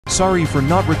Sorry for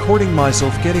not recording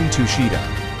myself getting to Sheeta.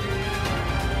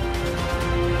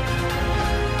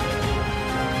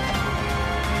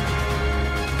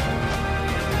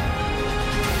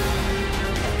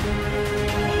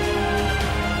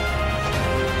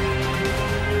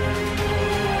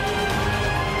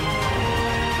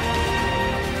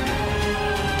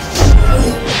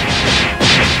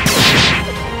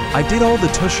 I did all the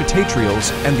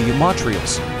Tushitatrials and the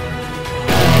Amatrials.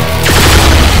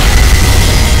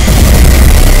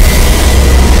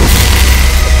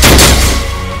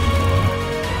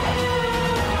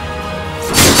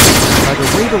 By the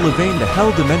way, the Levain, the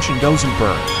hell dimension doesn't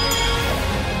burn.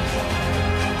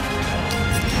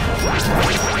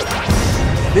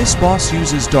 This boss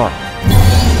uses dark.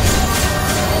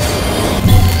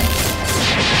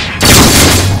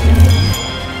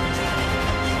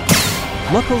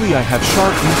 Luckily I have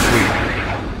sharp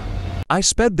E3. I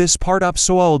sped this part up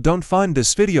so I'll don't find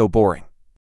this video boring.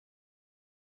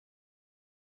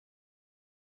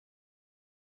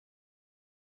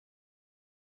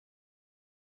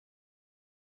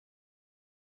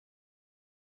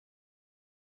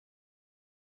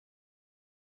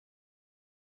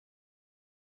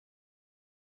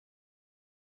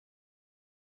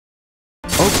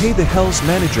 Okay, the hell's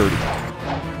manager.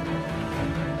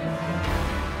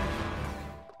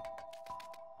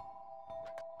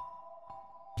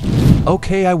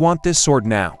 Okay, I want this sword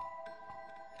now.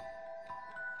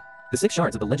 The 6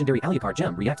 shards of the legendary Alucard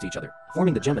gem react to each other,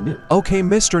 forming the gem anew. Okay,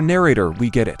 Mr. Narrator,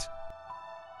 we get it.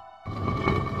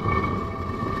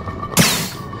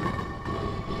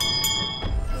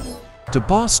 The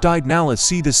boss died, now let's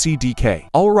see the CDK.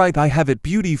 Alright, I have it,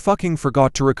 beauty fucking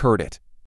forgot to record it.